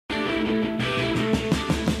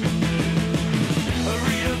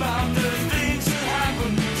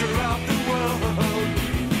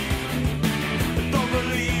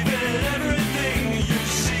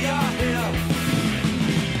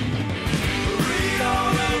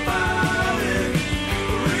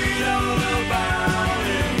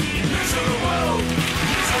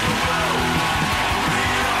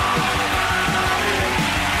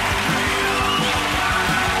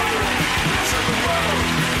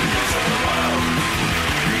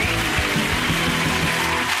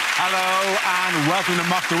welcome to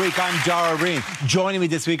Mock the Week. I'm Dara Breen. Joining me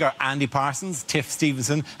this week are Andy Parsons, Tiff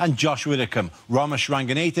Stevenson and Joshua Whitcomb, Ramesh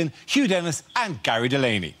Ranganathan, Hugh Dennis and Gary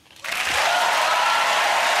Delaney.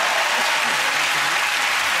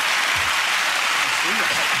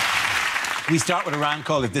 We start with a round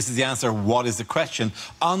call. If this is the answer, what is the question?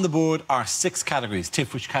 On the board are 6 categories.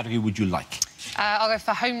 Tiff, which category would you like? I'll go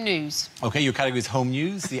for home news. OK, your category is home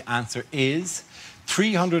news. The answer is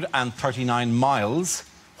 339 miles.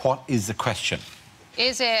 What is the question?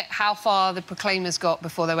 Is it how far the Proclaimers got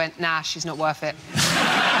before they went, nah, she's not worth it?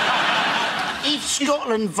 If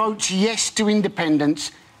Scotland votes yes to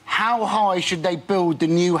independence, how high should they build the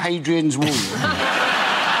new Hadrian's Wall?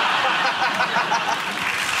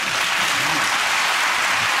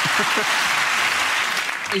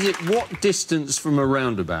 Is it what distance from a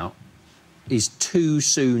roundabout is too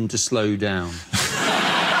soon to slow down?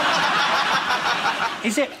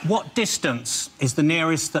 Is it what distance is the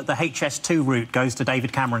nearest that the HS2 route goes to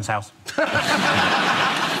David Cameron's house?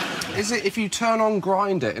 Is it if you turn on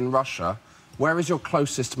Grindr in Russia, where is your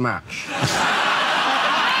closest match?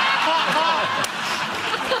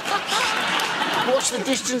 What's the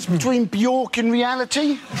distance between Bjork and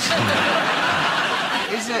reality?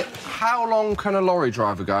 Is it how long can a lorry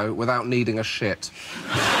driver go without needing a shit?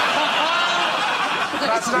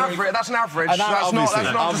 That's an average. That's an average. That's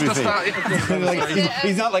not just a Like,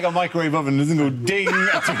 he's not like a microwave oven. It doesn't go ding.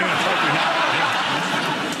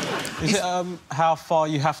 Is it how far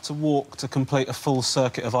you have to walk to complete a full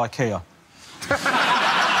circuit of IKEA?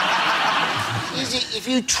 Is it if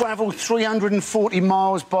you travel 340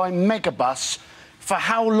 miles by megabus, for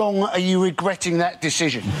how long are you regretting that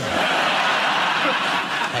decision?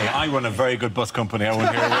 Hey, I run a very good bus company. I won't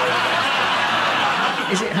hear a word about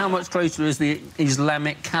it. Is it how much closer has the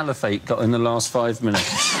Islamic Caliphate got in the last 5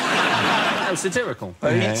 minutes? That was satirical.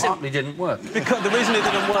 It simply didn't work. Because the reason it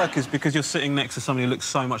didn't work is because you're sitting next to somebody who looks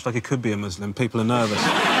so much like he could be a Muslim. People are nervous.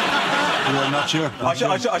 I'm not sure. I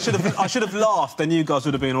should have laughed, then you guys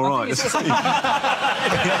would have been all right.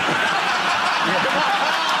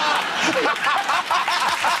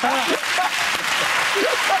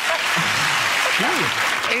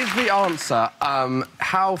 Is the answer,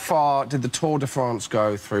 how far did the Tour de France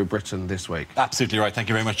go through Britain this week? Absolutely right. Thank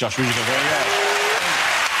you very much, Josh. Really good. Very well.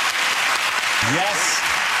 Yes.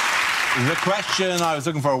 The question I was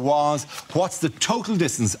looking for was, what's the total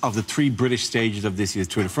distance of the 3 British stages of this year's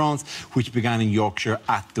Tour de France, which began in Yorkshire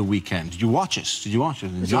at the weekend? Did you watch it? Did you watch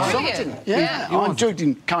it? Yeah, I enjoyed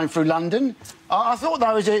him coming through London. I thought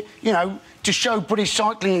that was a, you know, to show British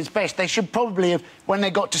cycling its best, they should probably have, when they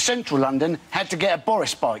got to central London, had to get a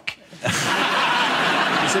Boris bike.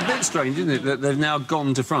 It's a bit strange, isn't it, that they've now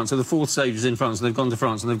gone to France. So the 4th stage is in France, and they've gone to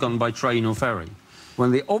France, and they've gone by train or ferry. When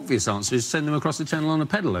the obvious answer is send them across the channel on a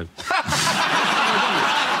pedalo.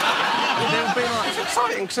 It's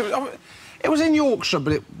exciting, because it was in Yorkshire,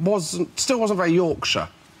 but it still wasn't very Yorkshire.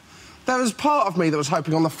 There was part of me that was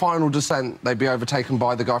hoping on the final descent they'd be overtaken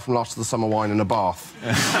by the guy from Last of the Summer Wine in a bath.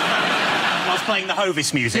 I was playing the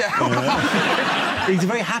Hovis music. Yeah. He's a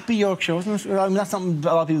very happy Yorkshire, wasn't it? I mean, that's not a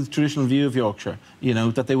lot of people's traditional view of Yorkshire, you know,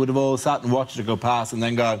 that they would have all sat and watched it go past and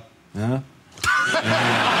then gone, yeah.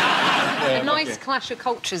 A nice clash of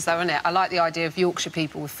cultures, though, isn't it? I like the idea of Yorkshire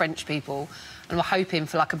people with French people, and we're hoping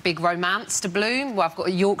for, like, a big romance to bloom, where I've got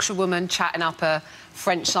a Yorkshire woman chatting up a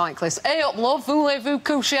French cyclist. Hey up, love, voulez-vous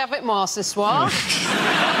coucher avec moi ce soir?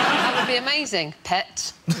 That would be amazing.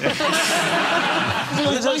 Pet.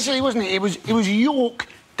 Basically, wasn't it? It was York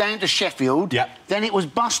down to Sheffield, then it was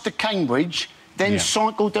bus to Cambridge, then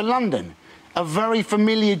cycle to London. A very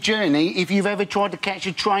familiar journey if you've ever tried to catch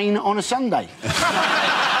a train on a Sunday.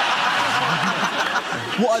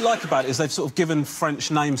 What I like about it is they've sort of given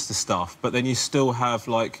French names to stuff, but then you still have,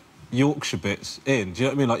 like, Yorkshire bits in. Do you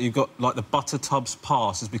know what I mean? Like, you've got, like, the Buttertubs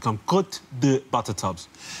Pass has become Côte de Buttertubs.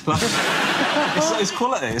 Like, it's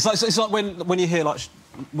quality. It's like when you hear, like,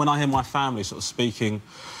 when I hear my family sort of speaking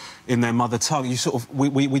in their mother tongue, you sort of...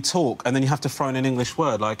 We talk, and then you have to throw in an English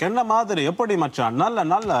word, like, en la madre, yo pretty much nalla,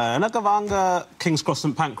 nalla, en Kavanga, King's Cross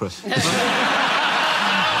St Pancras.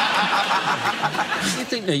 You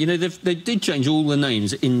think that, you know, they did change all the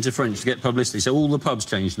names into French to get publicity, so all the pubs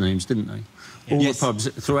changed names, didn't they? All the pubs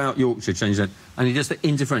throughout Yorkshire changed that, and he just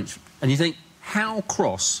into French. And you think, how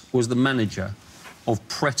cross was the manager of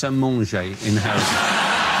Pret a Manger in Harrow?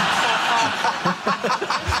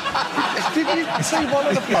 Did you see one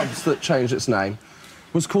of the pubs that changed its name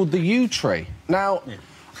was called the Yew Tree? Now,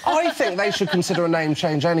 I think they should consider a name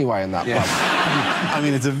change anyway in that pub. I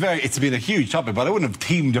mean, it's been a huge topic, but I wouldn't have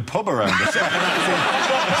themed a pub around it.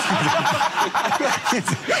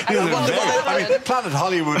 I mean, Planet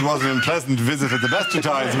Hollywood was an unpleasant visit at the best of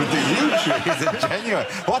times, but the Yew Tree is a genuine...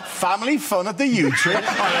 What family fun at the Yew Tree? I don't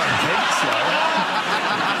think so.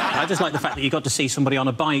 I just like the fact that you got to see somebody on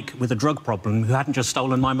a bike with a drug problem who hadn't just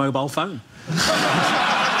stolen my mobile phone.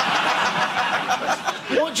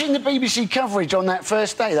 Watching the BBC coverage on that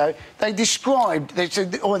first day, though, they described... They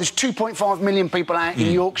said, oh, there's 2.5 million people out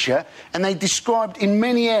in Yorkshire, and they described in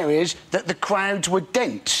many areas that the crowds were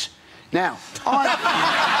dense. Now, I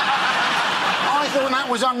thought that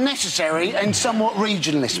was unnecessary and somewhat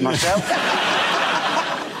regionalist myself.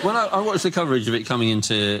 Well, I watched the coverage of it coming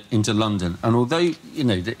into London, and although, you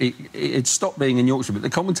know, it stopped being in Yorkshire, but the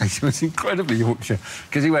commentating was incredibly Yorkshire.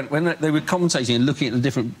 Because he went, when they were commentating and looking at the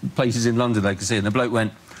different places in London they could see, and the bloke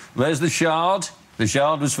went, "There's the Shard. The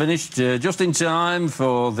Shard was finished just in time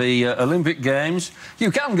for the Olympic Games.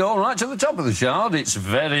 You can go right to the top of the Shard. It's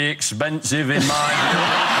very expensive in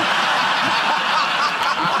my..."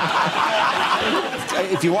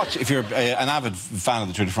 If you're an avid fan of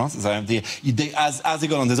the Tour de France, as I am, as they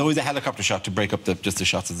go on, there's always a helicopter shot to break up just the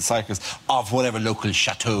shots of the cyclists of whatever local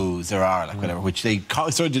chateaus there are, like whatever, which they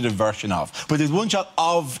sort of did a version of. But there's one shot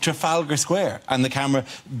of Trafalgar Square, and the camera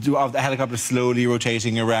of the helicopter slowly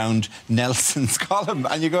rotating around Nelson's column,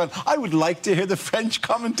 and you're going, I would like to hear the French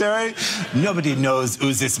commentary. Nobody knows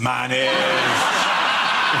who this man is.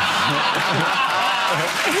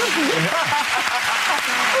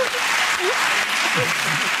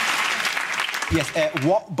 Yes,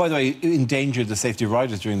 what, by the way, endangered the safety of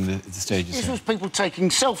riders during the stages? This was people taking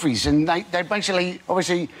selfies, and they basically,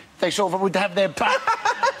 obviously, they sort of would have their back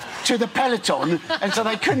to the peloton, and so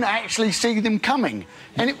they couldn't actually see them coming.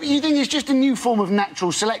 And you think it's just a new form of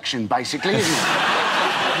natural selection, basically, isn't it?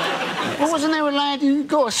 Well, wasn't there a lad who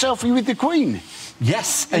got a selfie with the Queen?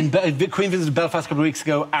 Yes, and the Queen visited Belfast a couple of weeks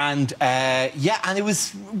ago, and yeah, and it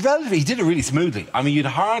was relatively... He did it really smoothly. I mean, you'd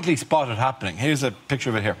hardly spot it happening. Here's a picture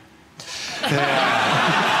of it here. That's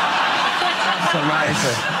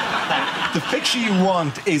amazing. The picture you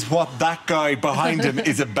want is what that guy behind him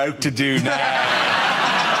is about to do now.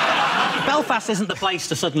 Belfast isn't the place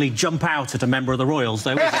to suddenly jump out at a member of the Royals,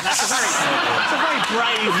 though, is it? That's a very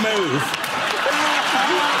brave move.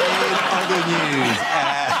 In other news...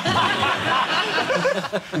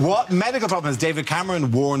 what medical problem has David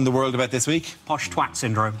Cameron warned the world about this week? Posh twat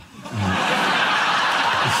syndrome.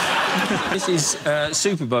 This is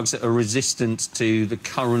superbugs that are resistant to the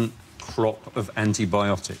current crop of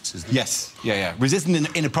antibiotics, isn't it? Yes, yeah.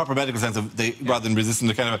 Resistant in a proper medical sense, rather than resistant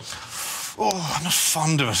to kind of... Oh, I'm not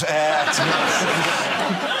fond of it.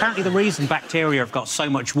 Apparently the reason bacteria have got so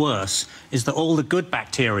much worse is that all the good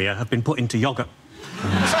bacteria have been put into yoghurt.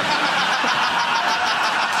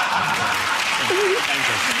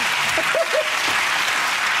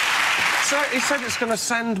 So he said it's going to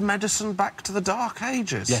send medicine back to the Dark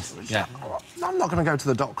Ages. Yes, yeah. I'm not going to go to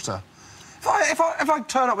the doctor. If I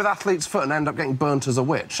turn up with athlete's foot and end up getting burnt as a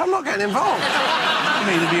witch, I'm not getting involved. I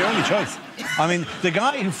mean, it'd be your only choice. I mean, the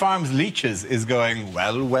guy who farms leeches is going,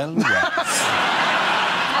 well.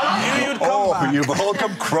 You've all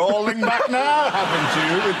come crawling back now, haven't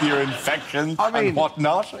you, with your infections and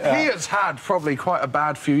whatnot? He has had probably quite a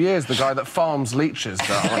bad few years, the guy that farms leeches,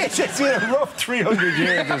 though. It's been a rough 300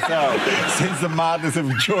 years or so since the madness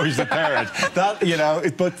of George III. That, you know,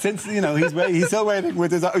 but since, you know, he's still waiting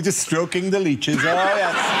with his... just stroking the leeches. Oh,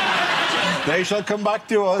 yes. They shall come back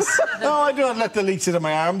to us. No, I do not let the leech sit on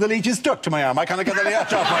my arm. The leech is stuck to my arm. I can't get the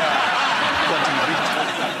leech off my arm.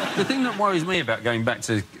 The thing that worries me about going back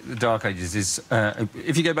to the Dark Ages is,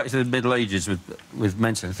 if you go back to the Middle Ages with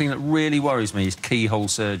medicine, the thing that really worries me is keyhole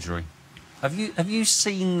surgery. Have you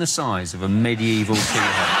seen the size of a medieval keyhole?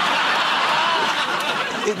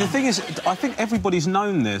 The thing is, I think everybody's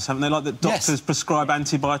known this, haven't they? Like, that doctors prescribe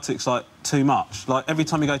antibiotics, like, too much. Like, every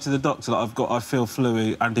time you go to the doctor, like, I feel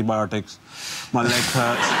fluey, antibiotics, my leg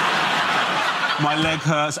hurts. My leg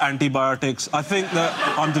hurts, antibiotics. I think that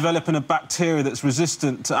I'm developing a bacteria that's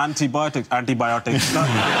resistant to antibiotics. I'll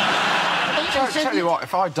tell you what,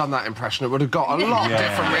 if I'd done that impression, it would have got a lot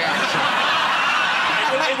different reaction.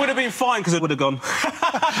 It would have been fine, because it would have gone...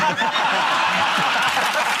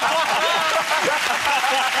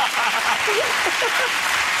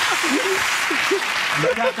 You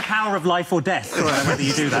have the power of life or death, whether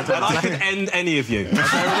you do that. And I can end any of you.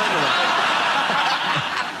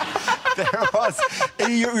 There was.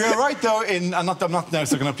 You're right, though, I'm not now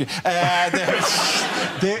sucking up to you.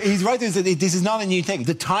 He's right, that this is not a new thing.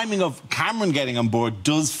 The timing of Cameron getting on board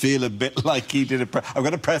does feel a bit like he did I've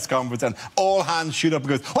got a press conference and all hands shoot up and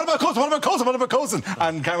goes, what about Coulson? What about Coulson? What about Coulson?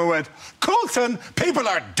 And Cameron went, Coulson? People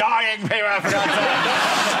are dying, people.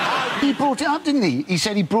 He brought it up, didn't he? He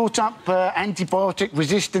said he brought up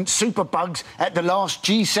antibiotic-resistant superbugs at the last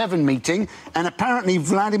G7 meeting, and apparently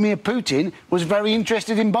Vladimir Putin was very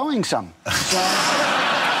interested in buying some. How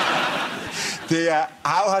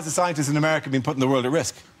has the scientist in America been putting the world at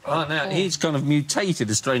risk? Oh, no, he's kind of mutated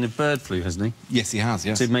a strain of bird flu, hasn't he? Yes, he has,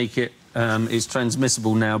 yes. To make it... it's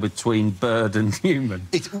transmissible now between bird and human.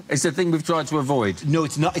 It's a thing we've tried to avoid. No,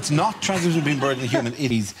 it's not. It's not transmissible between bird and human.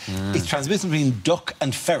 It's transmissible between duck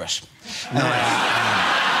and ferret.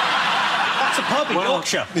 That's a pub in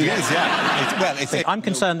Yorkshire. It is, yeah. I'm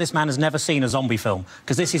concerned this man has never seen a zombie film,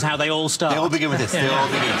 because this is how they all start. They all begin with this. They all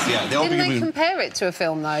begin with this, yeah. Didn't they compare it to a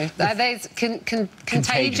film, though? There's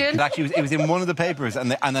Contagion. Actually, it was in one of the papers,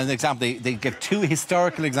 and an example, they give two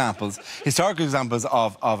historical examples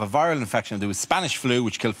of a viral infection. There was Spanish flu,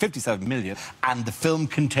 which killed 57 million, and the film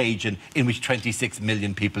Contagion, in which 26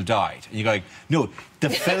 million people died. And you're going, no, the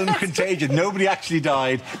film Contagion, nobody actually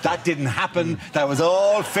died. That didn't happen. That was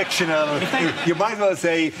all fictional. You might as well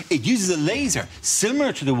say it uses a laser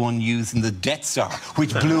similar to the one used in the Death Star,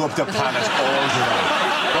 which blew up the planet all the way.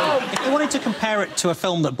 Well, if they wanted to compare it to a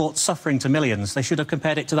film that brought suffering to millions, they should have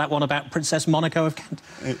compared it to that one about Princess Monaco of Kent.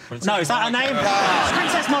 No, is that her name?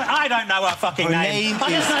 Princess Monaco. I don't know her fucking name. I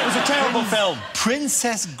just know it was a terrible film.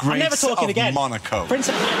 Princess Grace of Monaco.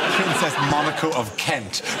 Princess Monaco of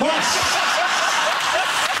Kent. Yes.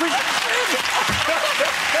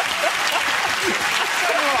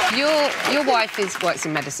 Your wife works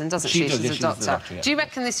in medicine, doesn't she? She's a doctor. Yeah. Do you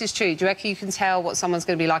reckon this is true? Do you reckon you can tell what someone's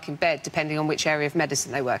going to be like in bed depending on which area of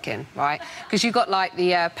medicine they work in, right? Because you've got, like,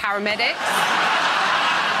 the paramedics.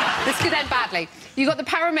 This could end badly. You've got the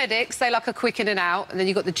paramedics, they like a quick in and out, and then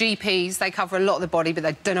you've got the GPs, they cover a lot of the body, but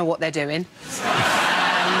they don't know what they're doing.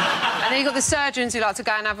 And then you've got the surgeons who like to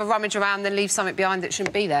go and have a rummage around and then leave something behind that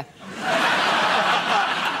shouldn't be there.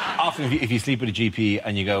 Often, if you sleep with a GP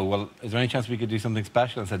and you go, well, is there any chance we could do something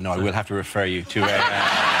special? I said, no, I will have to refer you to a consultant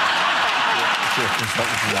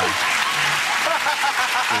from that.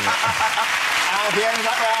 At the end of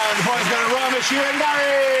that round, the points go to Romish, you and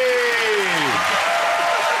Gary.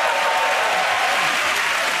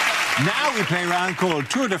 Now we play a round called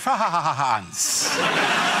Tour de France.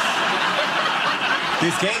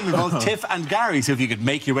 This game involves Tiff and Gary, so if you could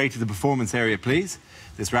make your way to the performance area, please.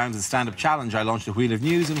 This round is a stand-up challenge. I launch the wheel of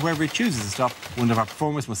news, and whoever it chooses to stop, one of our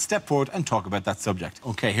performers must step forward and talk about that subject.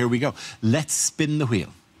 OK, here we go. Let's spin the wheel.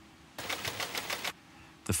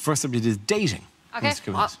 The first subject is dating. OK,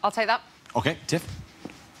 I'll take that. OK, Tiff.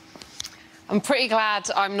 I'm pretty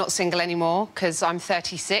glad I'm not single anymore, because I'm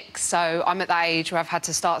 36, so I'm at that age where I've had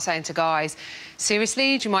to start saying to guys,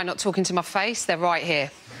 seriously, do you mind not talking to my face? They're right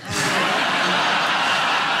here.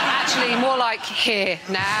 Actually, more like here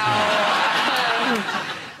now.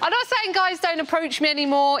 I'm not saying guys don't approach me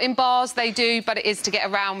anymore in bars, they do, but it is to get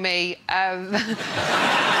around me. I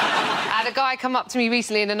had a guy come up to me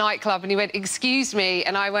recently in a nightclub and he went, excuse me,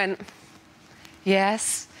 and I went,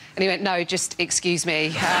 yes. And he went, no, just excuse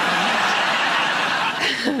me.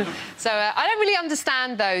 So I don't really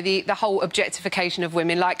understand, though, the whole objectification of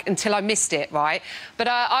women, like, until I missed it, right? But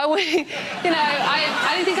I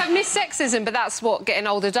don't think I've missed sexism, but that's what getting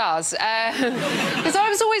older does. Because I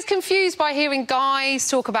was always confused by hearing guys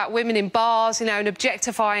talk about women in bars, you know, and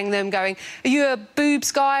objectifying them, going, are you a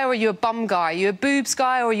boobs guy or are you a bum guy? Are you a boobs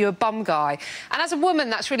guy or are you a bum guy? And as a woman,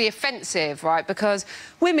 that's really offensive, right? Because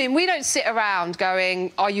women, we don't sit around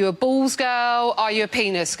going, are you a balls girl? Are you a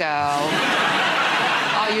penis girl?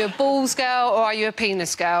 Are you a balls girl or are you a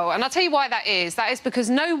penis girl? And I'll tell you why that is. That is because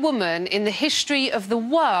no woman in the history of the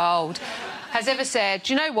world has ever said,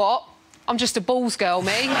 do you know what? I'm just a balls girl,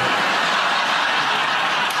 me.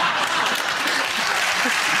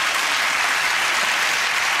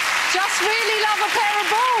 Just really love a pair of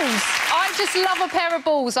balls. I just love a pair of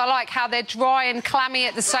balls. I like how they're dry and clammy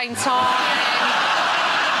at the same time.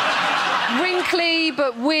 Wrinkly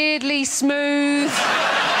but weirdly smooth.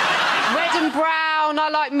 Red and brown. I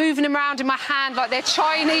like moving them around in my hand like they're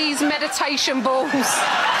Chinese meditation balls.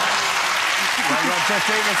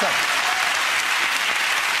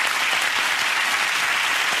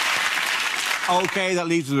 OK, that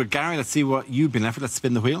leaves us with Gary. Let's see what you've been left with. Let's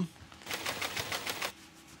spin the wheel.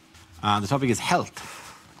 And the topic is health.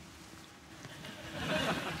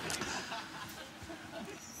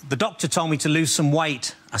 The doctor told me to lose some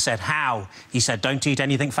weight. I said, how? He said, don't eat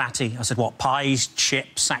anything fatty. I said, what, pies,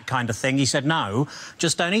 chips, that kind of thing? He said, no,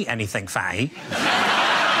 just don't eat anything fatty.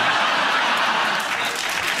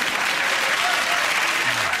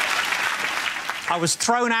 I was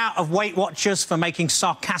thrown out of Weight Watchers for making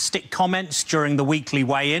sarcastic comments during the weekly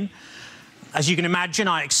weigh-in. As you can imagine,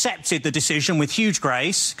 I accepted the decision with huge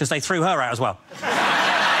grace, because they threw her out as well.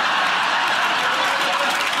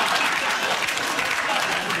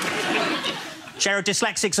 Chair of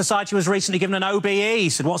Dyslexic Society was recently given an OBE. He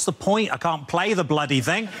said, what's the point? I can't play the bloody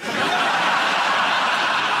thing.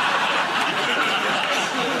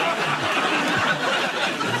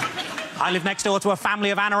 I live next door to a family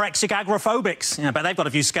of anorexic agoraphobics. Yeah, but they've got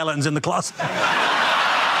a few skeletons in the closet. A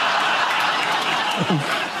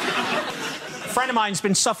friend of mine's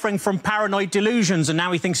been suffering from paranoid delusions and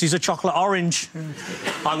now he thinks he's a chocolate orange.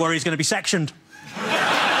 I worry he's going to be sectioned.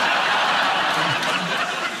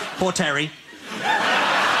 Poor Terry.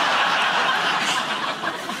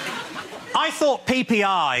 I thought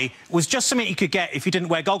PPI was just something you could get if you didn't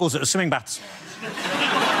wear goggles at the swimming baths.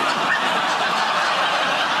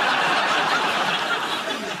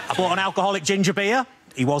 I bought an alcoholic ginger beer.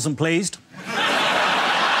 He wasn't pleased.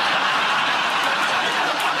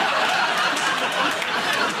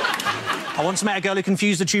 I once met a girl who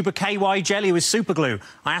confused a tube of KY jelly with super glue.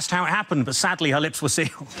 I asked how it happened, but sadly her lips were sealed.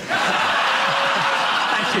 Thank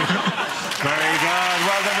you. Very good.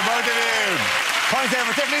 Well done to both of you. Points there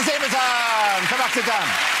for Tiffany Stapleton. Come back to Dan.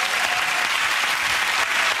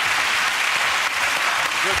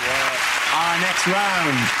 Good work. Our next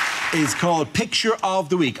round is called Picture of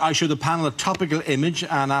the Week. I show the panel a topical image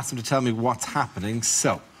and ask them to tell me what's happening.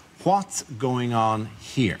 So, what's going on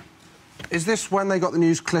here? Is this when they got the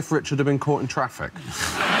news Cliff Richard had been caught in traffic?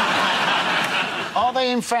 Are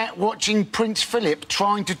they, in fact, watching Prince Philip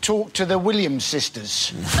trying to talk to the Williams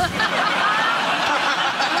sisters?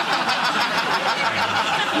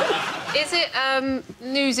 Is it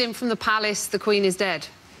news in from the palace, the Queen is dead?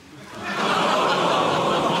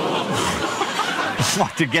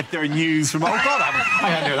 What, to get their news from... Oh, God, I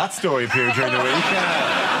hadn't heard that story appear during the week.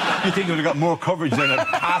 You think it would have got more coverage than a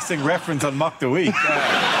passing reference on Mock the Week.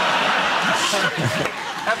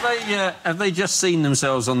 Have they just seen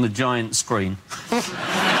themselves on the giant screen?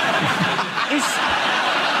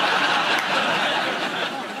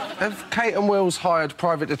 Have Kate and Wills hired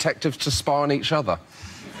private detectives to spy on each other?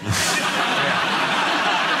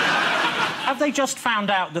 Have they just found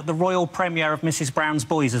out that the royal premiere of Mrs Brown's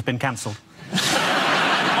Boys has been cancelled?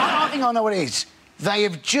 I think I know what it is. They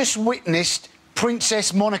have just witnessed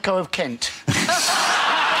Princess Monaco of Kent.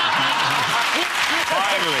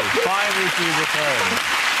 Finally she's returned.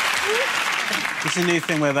 It's a new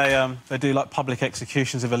thing where they do, like, public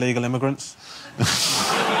executions of illegal immigrants. Do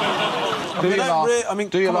you laugh? I mean,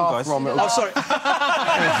 do you laugh, guys. Oh, sorry.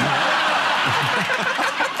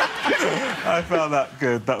 I found that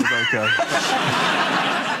good. That was OK.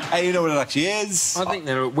 Hey, you know what it actually is? I think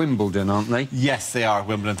they're at Wimbledon, aren't they? Yes, they are at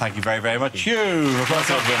Wimbledon. Thank you very, very much. Hugh, across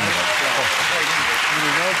Wimbledon.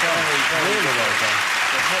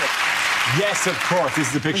 Yes, of course. This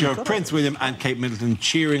is a picture of Prince William and Kate Middleton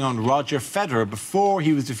cheering on Roger Federer before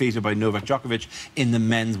he was defeated by Novak Djokovic in the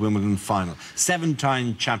men's Wimbledon final.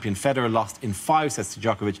 7-time champion Federer lost in 5 sets to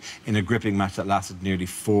Djokovic in a gripping match that lasted nearly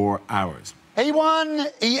 4 hours. He won,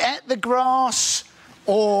 he ate the grass,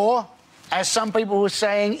 or, as some people were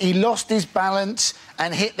saying, he lost his balance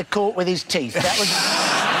and hit the court with his teeth. That was...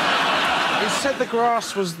 He said the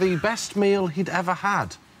grass was the best meal he'd ever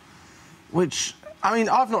had. Which, I mean,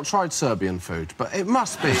 I've not tried Serbian food, but it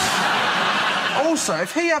must be. Also,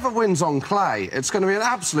 if he ever wins on clay, it's going to be an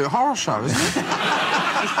absolute horror show, isn't it? Is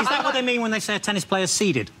that what they mean when they say a tennis player's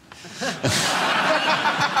seeded?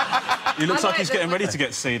 He looks like he's getting ready to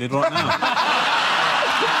get seeded right now.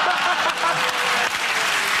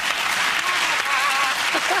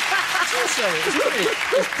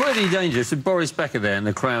 It's pretty dangerous. With Boris Becker there and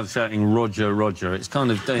the crowd shouting, Roger, Roger, it's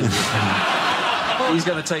kind of dangerous. He's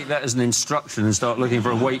going to take that as an instruction and start looking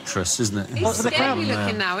for a waitress, isn't it? He's scary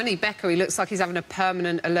looking now, isn't he, Becker? He looks like he's having a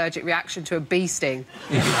permanent allergic reaction to a bee sting.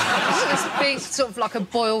 He's just being sort of like a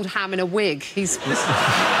boiled ham in a wig. He's...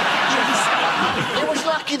 It was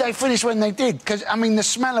lucky they finished when they did, because, I mean, the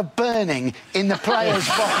smell of burning in the players'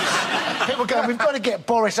 box. People going, we've got to get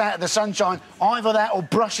Boris out of the sunshine. Either that or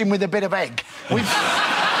brush him with a bit of egg. We've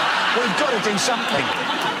got to do something.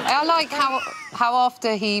 I like how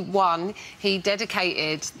after he won, he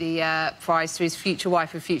dedicated the prize to his future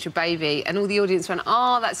wife and future baby, and all the audience went,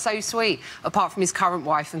 "Oh, that's so sweet," apart from his current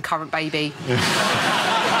wife and current baby. It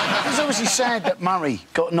was obviously sad that Murray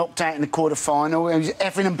got knocked out in the quarter-final. He was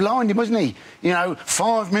effing and blinded, wasn't he? You know,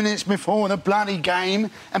 5 minutes before the bloody game,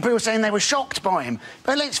 and people were saying they were shocked by him.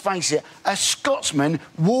 But let's face it, a Scotsman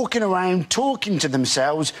walking around talking to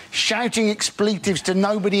themselves, shouting expletives to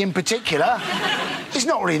nobody in particular, it's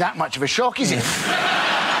not really that much of a shock, is it?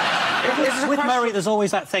 With Murray, there's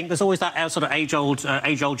always that thing. There's always that sort of age-old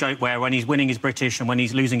joke where when he's winning, he's British, and when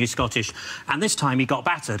he's losing, he's Scottish. And this time he got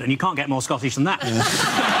battered, and you can't get more Scottish than that. That'll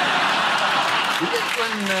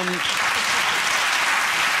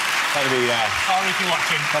be. Sorry if you're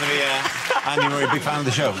watching. That'll be. Andy Murray, big fan of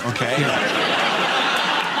the show. OK.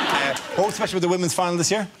 What was special with the women's final this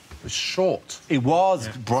year? It was short. It was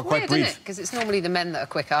quite Weird, brief. isn't it? Because it's normally the men that are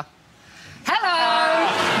quicker. Hello!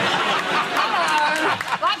 Hello!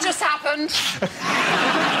 That just happened.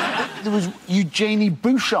 There was Eugenie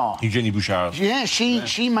Bouchard. Eugenie Bouchard. Yeah,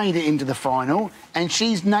 she made it into the final, and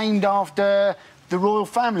she's named after the royal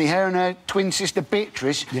family, her and her twin sister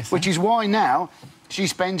Beatrice, which is why now she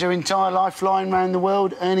spends her entire life flying around the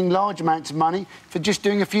world earning large amounts of money for just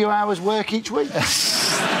doing a few hours' work each week.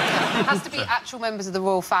 It has to be actual members of the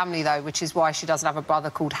royal family, though, which is why she doesn't have a brother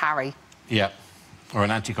called Harry. Yeah. Or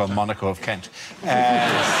an auntie called Monaco of Kent.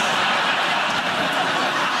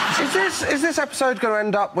 Is this episode going to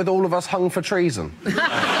end up with all of us hung for treason?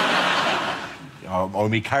 Or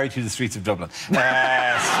me carried through the streets of Dublin.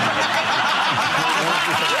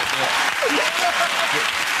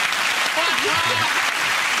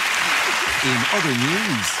 In other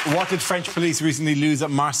news, what did French police recently lose at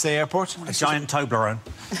Marseille airport? A giant Toblerone.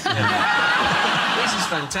 This is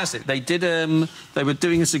fantastic. They did. They were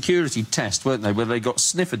doing a security test, weren't they, where they got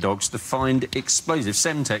sniffer dogs to find explosives,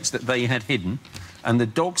 Semtex, that they had hidden, and the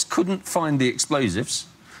dogs couldn't find the explosives,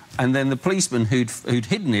 and then the policeman who'd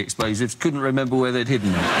hidden the explosives couldn't remember where they'd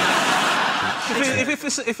hidden them.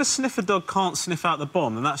 If a sniffer dog can't sniff out the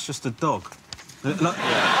bomb, then that's just a dog. That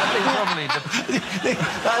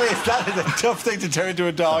is a tough thing to turn into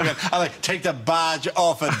a dog and like take the badge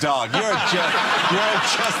off a dog. You're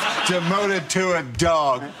just demoted to a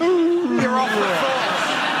dog. You're off the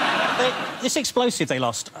force. This explosive they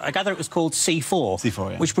lost, I gather it was called C4.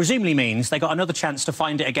 C4, yeah. Which presumably means they got another chance to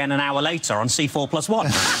find it again an hour later on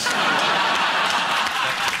C4+1.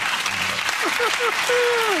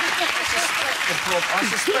 I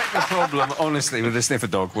suspect the problem, honestly, with the sniffer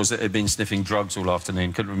dog was that it had been sniffing drugs all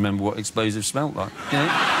afternoon, couldn't remember what explosives smelt like. Yeah.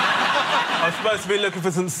 I'm supposed to be looking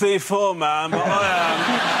for some C4, man, but I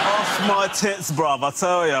am off my tits, bruv, I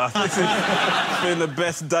tell ya. This has been the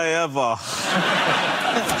best day ever.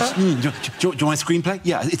 Do you want a screenplay?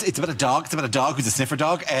 Yeah, it's about a dog. It's about a dog who's a sniffer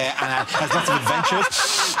dog and has lots of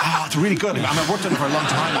adventures. Oh, it's really good. I mean, I've worked on it for a long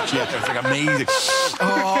time, actually. It's like amazing.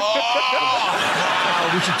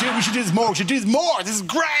 We should do this more. We should do this more. This is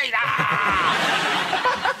great.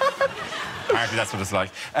 Apparently, that's what it's like.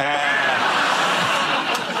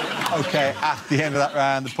 OK, at the end of that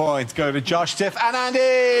round, the points go to Josh, Tiff and Andy.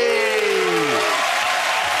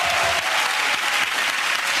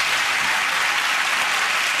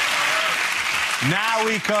 Now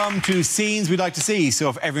we come to scenes we'd like to see, so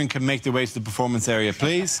if everyone can make their way to the performance area,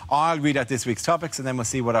 please. I'll read out this week's topics, and then we'll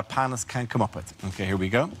see what our panelists can come up with. OK, here we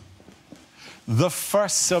go. The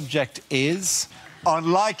first subject is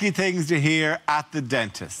unlikely things to hear at the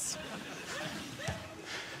dentist.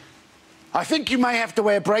 I think you may have to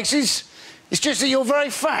wear braces. It's just that you're very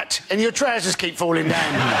fat and your trousers keep falling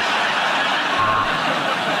down.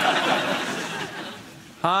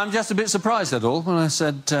 I'm just a bit surprised, at all. When I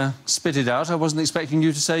said spit it out, I wasn't expecting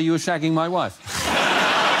you to say you were shagging my wife.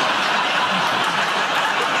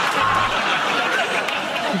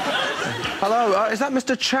 Hello, is that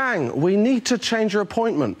Mr. Chang? We need to change your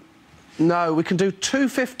appointment. No, we can do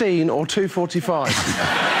 2:15 or 2:45.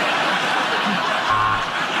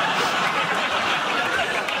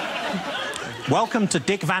 Welcome to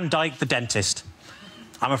Dick Van Dyke, the dentist.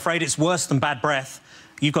 I'm afraid it's worse than bad breath.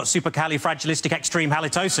 You've got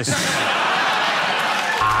supercalifragilisticextreme-halitosis.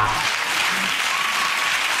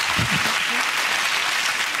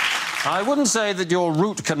 I wouldn't say that your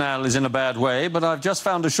root canal is in a bad way, but I've just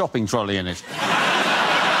found a shopping trolley in it.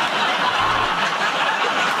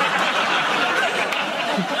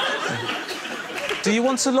 Do you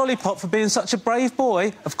want a lollipop for being such a brave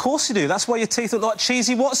boy? Of course you do. That's why your teeth look like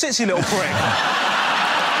cheesy Wotsits, you little prick.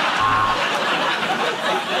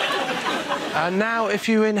 And now, if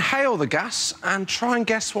you inhale the gas and try and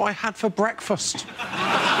guess what I had for breakfast.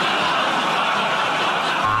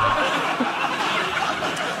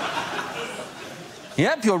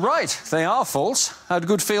 Yep, you're right. They are false. Had a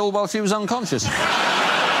good feel while she was unconscious.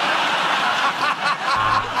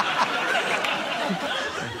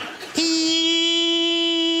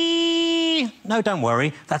 No, don't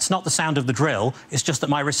worry. That's not the sound of the drill. It's just that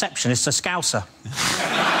my receptionist's a Scouser.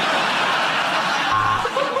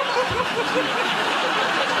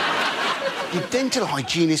 Your dental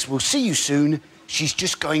hygienist will see you soon. She's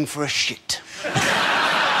just going for a shit.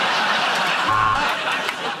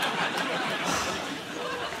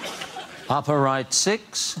 Upper right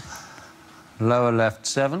 6, lower left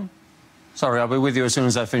 7. Sorry, I'll be with you as soon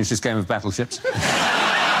as I finish this game of battleships.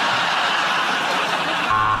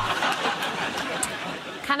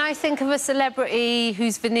 Can I think of a celebrity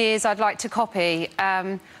whose veneers I'd like to copy?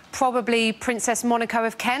 Probably Princess Monaco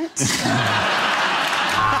of Kent.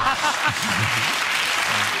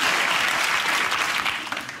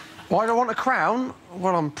 Why do I want a crown?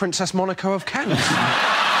 Well, I'm Princess Monaco of Kent.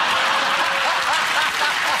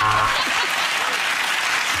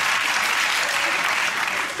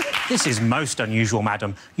 This is most unusual,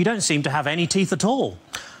 madam. You don't seem to have any teeth at all.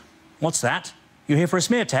 What's that? You here for a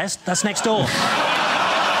smear test? That's next door.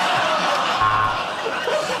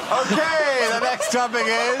 OK, the next topic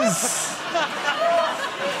is...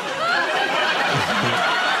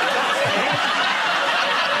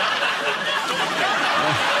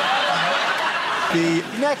 The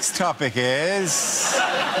next topic is...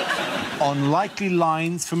 unlikely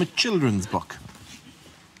lines from a children's book.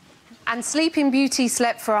 And Sleeping Beauty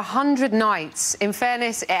slept for 100 nights. In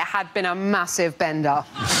fairness, it had been a massive bender.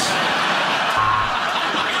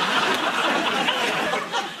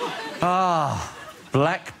 Ah,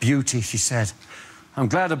 Black Beauty, she said. I'm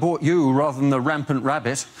glad I bought you rather than the rampant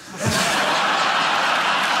rabbit.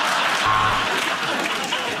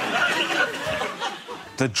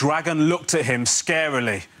 The dragon looked at him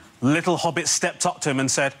scarily. Little Hobbit stepped up to him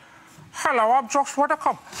and said, "Hello, I'm Josh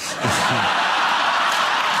Widdicombe."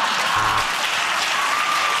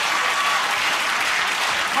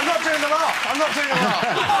 I'm not doing the laugh. I'm not doing the laugh.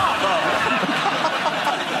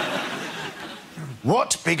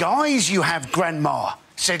 What big eyes you have, Grandma,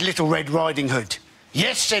 said Little Red Riding Hood.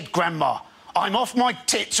 Yes, said Grandma. I'm off my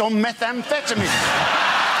tits on methamphetamine.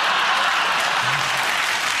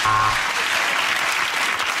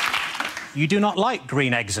 You do not like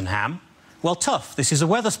green eggs and ham? Well, tough. This is a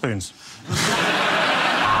Wetherspoons.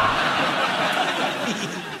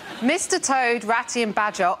 Mr Toad, Ratty and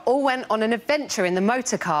Badger all went on an adventure in the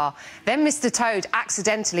motor car. Then Mr Toad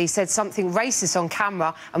accidentally said something racist on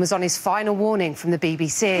camera and was on his final warning from the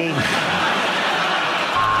BBC.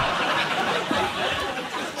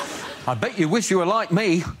 I bet you wish you were like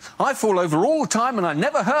me. I fall over all the time and I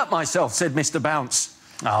never hurt myself, said Mr Bounce.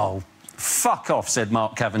 Oh, fuck off, said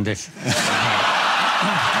Mark Cavendish.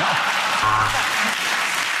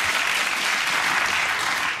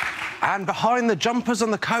 And behind the jumpers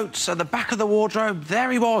and the coats, at the back of the wardrobe, there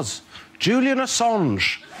he was, Julian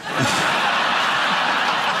Assange.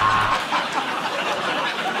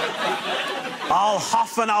 I'll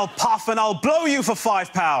huff and I'll puff and I'll blow you for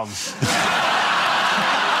 £5.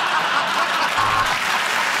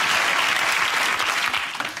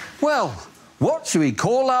 Well, what should we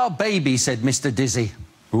call our baby, said Mr Dizzy.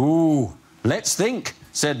 Ooh, let's think,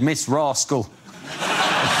 said Miss Rascal.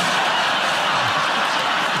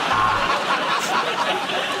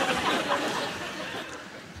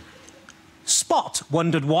 Spot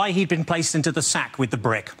wondered why he'd been placed into the sack with the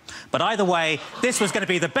brick. But either way, this was going to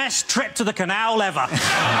be the best trip to the canal ever.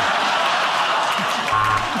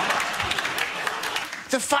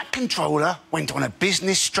 The Fat Controller went on a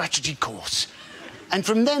business strategy course. And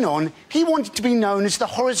from then on, he wanted to be known as the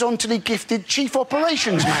horizontally gifted Chief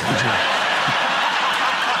Operations Manager.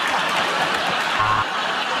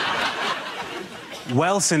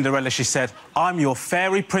 Well, Cinderella, she said, I'm your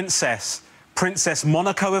fairy princess, Princess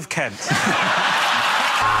Monaco of Kent.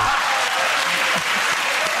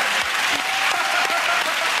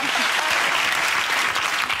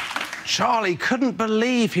 Charlie couldn't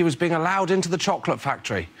believe he was being allowed into the chocolate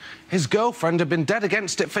factory. His girlfriend had been dead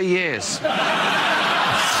against it for years.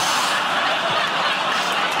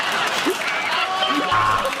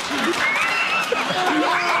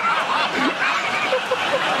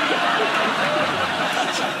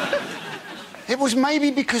 It was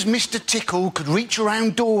maybe because Mr. Tickle could reach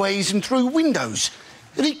around doorways and through windows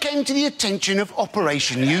that he came to the attention of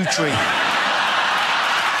Operation U-Tree.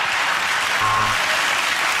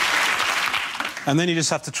 And then you just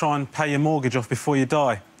have to try and pay your mortgage off before you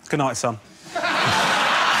die. Good night, son. At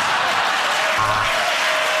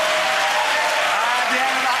the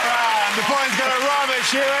end of that round, the points go to Robert,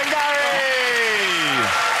 Hugh and Gary.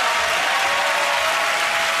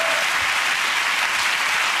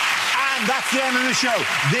 And that's the end of the show.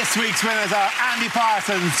 This week's winners are Andy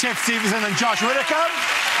Parsons, Tiff Stevenson and Josh Widdicombe.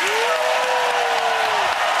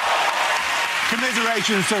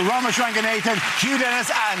 Commiserations to Ramesh Ranganathan, Hugh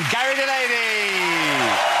Dennis and Gary Delaney.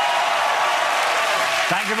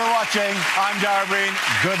 Thank you for watching. I'm Dara Breen.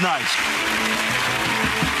 Good night.